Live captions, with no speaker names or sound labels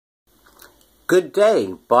Good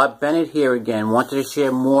day, Bob Bennett here again. Wanted to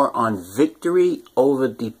share more on victory over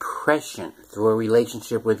depression through a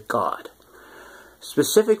relationship with God.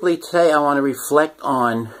 Specifically today I want to reflect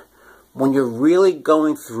on when you're really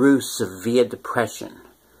going through severe depression.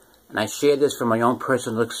 And I share this from my own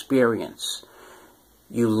personal experience.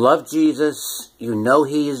 You love Jesus, you know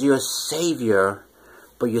He is your Savior,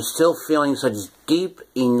 but you're still feeling such deep,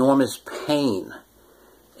 enormous pain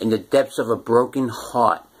in the depths of a broken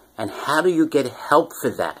heart. And how do you get help for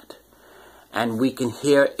that? And we can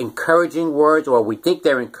hear encouraging words, or we think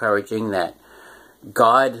they're encouraging, that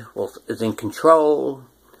God is in control,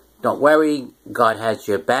 don't worry, God has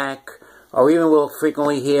your back. Or even we'll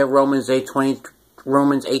frequently hear Romans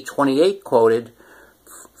 8:28 quoted,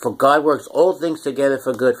 "For God works all things together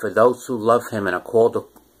for good for those who love Him and are called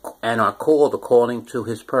according to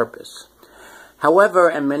His purpose." However,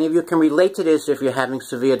 and many of you can relate to this if you're having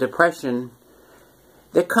severe depression,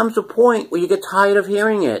 there comes a point where you get tired of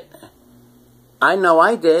hearing it. I know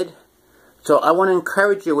I did. So I want to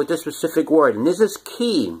encourage you with this specific word. And this is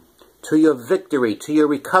key to your victory, to your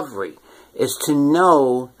recovery, is to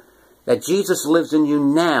know that Jesus lives in you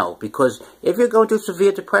now. Because if you're going through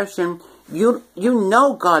severe depression, you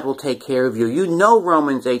know God will take care of you. You know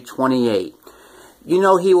Romans 8:28. You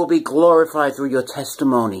know He will be glorified through your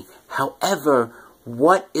testimony. However,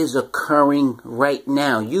 what is occurring right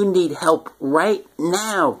now? You need help right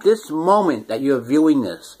now, this moment that you're viewing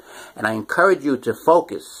this. And I encourage you to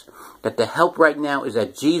focus that the help right now is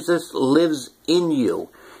that Jesus lives in you.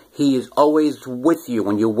 He is always with you.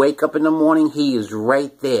 When you wake up in the morning, He is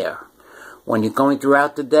right there. When you're going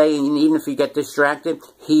throughout the day, and even if you get distracted,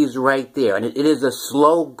 He's right there. And it is a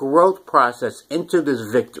slow growth process into this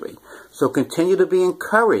victory. So continue to be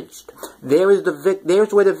encouraged. There's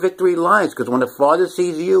where the victory lies. Because when the Father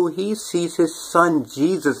sees you, He sees His Son,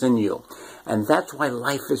 Jesus, in you. And that's why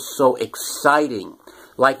life is so exciting.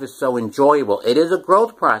 Life is so enjoyable. It is a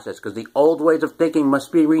growth process because the old ways of thinking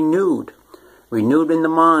must be renewed. Renewed in the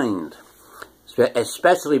mind.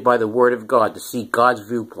 Especially by the Word of God, to see God's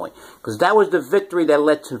viewpoint. Because that was the victory that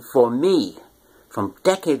led to, for me, from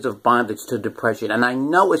decades of bondage to depression. And I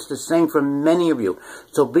know it's the same for many of you.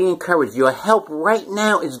 So be encouraged. Your help right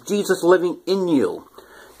now is Jesus living in you.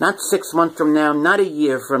 Not 6 months from now, not a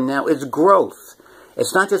year from now. It's growth.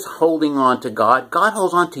 It's not just holding on to God. God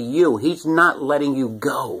holds on to you. He's not letting you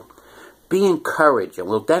go. Be encouraged. And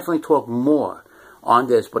we'll definitely talk more on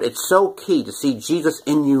this. But it's so key to see Jesus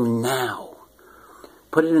in you now.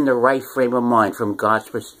 Put it in the right frame of mind from God's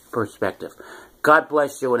perspective. God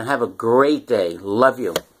bless you and have a great day. Love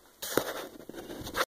you.